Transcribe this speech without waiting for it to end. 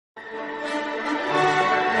Good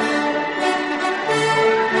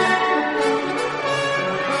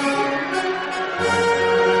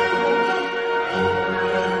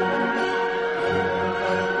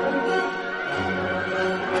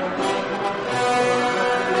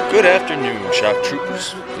afternoon, shock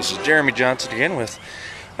troopers. This is Jeremy Johnson again with,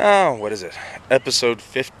 what is it, episode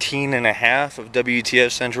 15 and a half of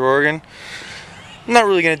WTF Central Oregon. I'm not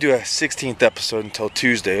really going to do a 16th episode until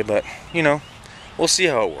Tuesday, but, you know, we'll see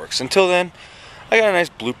how it works. Until then, I got a nice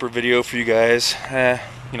blooper video for you guys.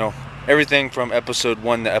 You know, everything from episode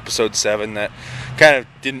 1 to episode 7 that kind of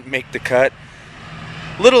didn't make the cut.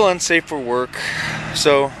 Little unsafe for work,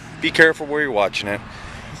 so be careful where you're watching it.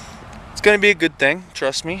 It's going to be a good thing,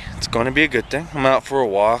 trust me. It's going to be a good thing. I'm out for a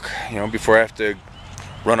walk, you know, before I have to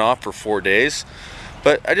run off for 4 days.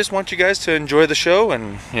 But I just want you guys to enjoy the show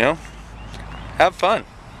and, you know, have fun.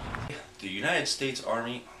 The United States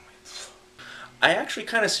Army. I actually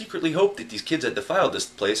kind of secretly hope that these kids that defiled this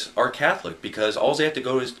place are Catholic, because all they have to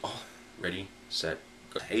go is, ready, set,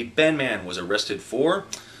 go. A Ben man was arrested for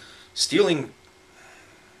stealing.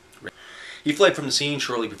 He fled from the scene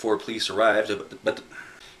shortly before police arrived,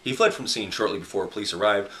 He fled from the scene shortly before police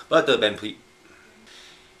arrived, but the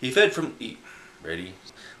He fled from... Ready?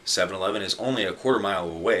 7-Eleven is only a quarter mile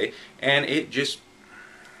away, and it just...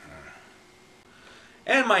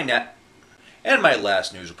 And my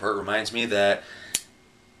last news report reminds me that...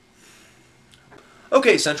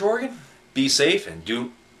 Okay, Central Oregon, be safe and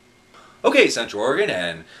do... Okay, Central Oregon,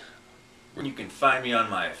 and... You can find me on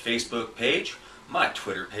my Facebook page, my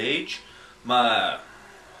Twitter page,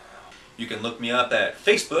 You can look me up at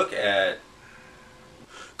Facebook at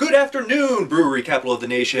Good Afternoon, Brewery Capital of the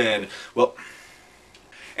Nation. Well,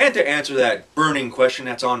 and to answer that burning question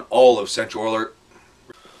that's on all of Central Oregon.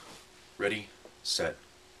 Ready, set,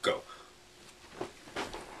 go.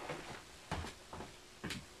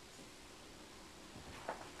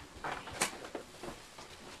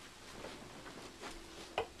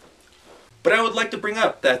 But I would like to bring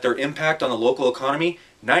up that their impact on the local economy,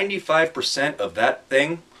 95% of that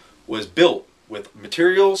thing was built with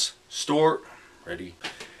materials, ready,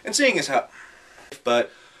 and seeing as how, but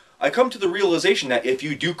I come to the realization that if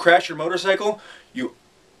you do crash your motorcycle,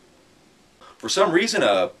 for some reason,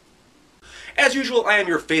 as usual, I am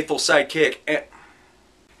your faithful sidekick, and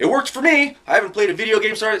it works for me. I haven't played a video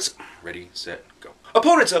game, ready, set, go.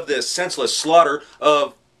 Opponents of this senseless slaughter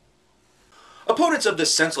of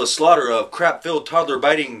crap-filled toddler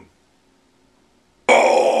biting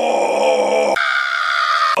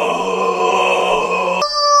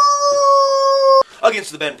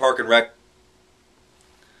against the Ben Park and Rec.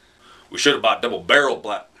 We should have bought double-barrel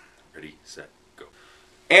black. Ready, set, go.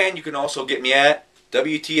 And you can also get me at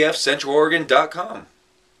WTFcentraloregon.com.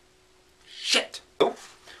 Shit.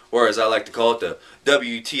 Or as I like to call it, the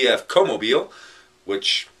WTF Comobile,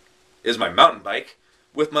 which is my mountain bike,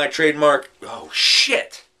 with my trademark,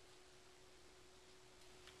 shit.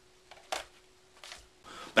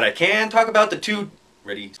 But I can talk about the two...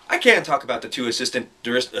 Ready. I can talk about the two assistant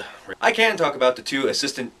district. Ready. I can talk about the two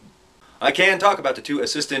assistant.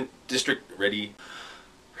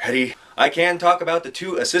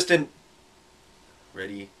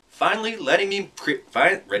 Ready. Finally, letting me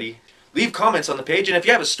ready. Leave comments on the page, and if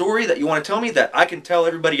you have a story that you want to tell me that I can tell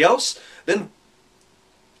everybody else, then.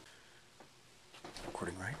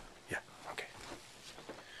 Recording, right? Yeah. Okay.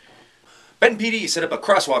 Ben PD set up a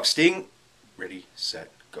crosswalk sting. Ready, set,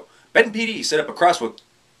 go. Ben PD set up a crosswalk,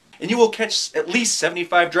 and you will catch at least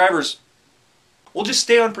 75 drivers. We'll just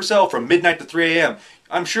stay on Purcell from midnight to 3 a.m.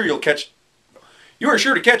 I'm sure you are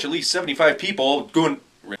sure to catch at least 75 people going...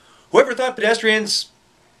 Whoever thought pedestrians...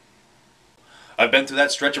 I've been through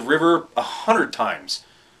that stretch of river 100 times.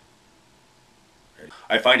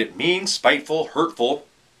 I find it mean, spiteful, hurtful,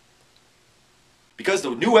 because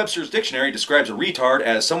the New Webster's Dictionary describes a retard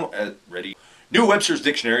as someone... ready. New Webster's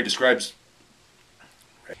Dictionary describes...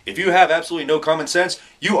 If you have absolutely no common sense,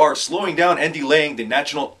 you are slowing down and delaying the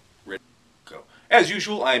national... Go. As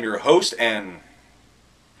usual, I am your host, and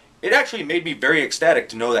it actually made me very ecstatic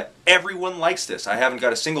to know that everyone likes this. I haven't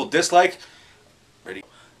got a single dislike. Ready.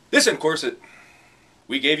 This, of course,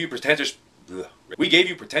 we gave you pretentious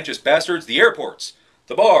bastards the airports,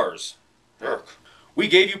 the bars. We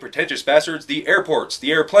gave you pretentious bastards the airports,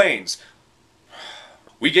 the airplanes.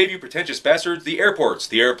 We gave you pretentious bastards the airports,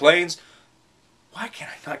 the airplanes. Why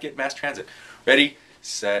can't I not get mass transit? Ready,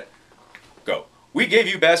 set, go. We gave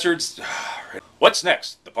you bastards... What's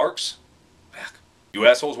next? The parks? You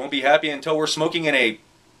assholes won't be happy until we're smoking in a...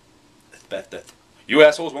 You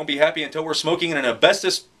assholes won't be happy until we're smoking in an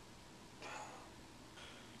asbestos...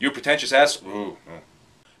 You pretentious ass...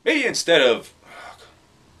 Maybe instead of...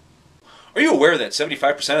 Are you aware that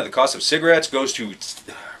 75% of the cost of cigarettes goes to...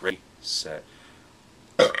 Ready, set.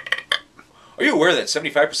 Are you aware that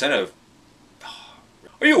 75% of...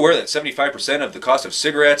 Are you aware that 75% of the cost of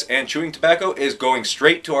cigarettes and chewing tobacco is going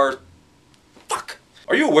straight to our... Fuck!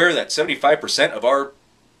 Are you aware that 75% of our...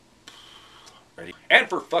 Ready? And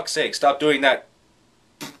for fuck's sake, stop doing that.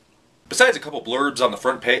 Besides a couple blurbs on the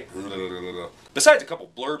front page... Besides a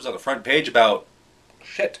couple blurbs on the front page about...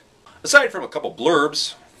 Shit. Aside from a couple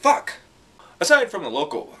blurbs... Fuck! Aside from the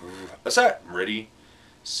local... Aside... Ready,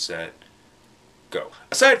 set, go.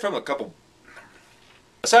 Aside from a couple...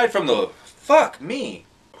 Aside from the... Fuck me!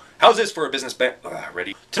 How's this for a business ban...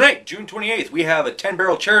 Ready? Tonight, June 28th, we have a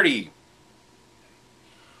 10-barrel charity...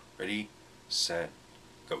 Ready, set,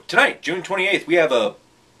 go. Tonight, June 28th, we have a...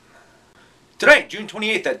 Tonight, June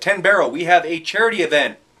 28th, at 10-barrel, we have a charity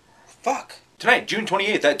event. Fuck. Tonight, June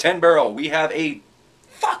 28th, at 10-barrel, we have a...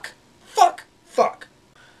 Fuck. Fuck. Fuck.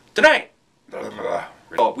 Tonight,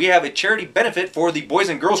 we have a charity benefit for the Boys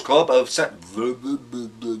and Girls Club of...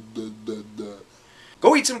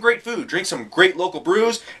 Go eat some great food, drink some great local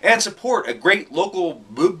brews, and support a great local...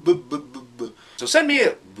 So send me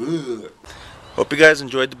a... Hope you guys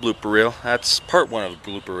enjoyed the blooper reel. That's part one of the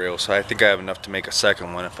blooper reel, so I think I have enough to make a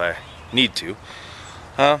second one if I need to.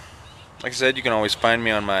 Like I said, you can always find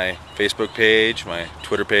me on my Facebook page, my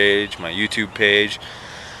Twitter page, my YouTube page.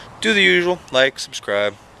 Do the usual, like,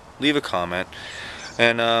 subscribe, leave a comment.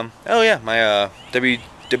 And, oh yeah, my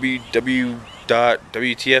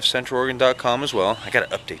www.WTFcentraloregon.com as well. I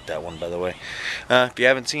gotta update that one, by the way. If you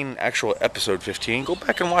haven't seen actual episode 15, go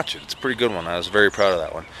back and watch it. It's a pretty good one. I was very proud of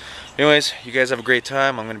that one. Anyways, you guys have a great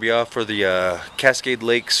time. I'm going to be off for the Cascade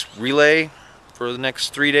Lakes relay for the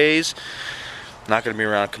next 3 days. Not going to be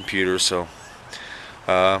around a computer, so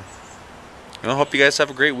hope you guys have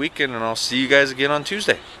a great weekend, and I'll see you guys again on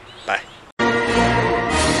Tuesday.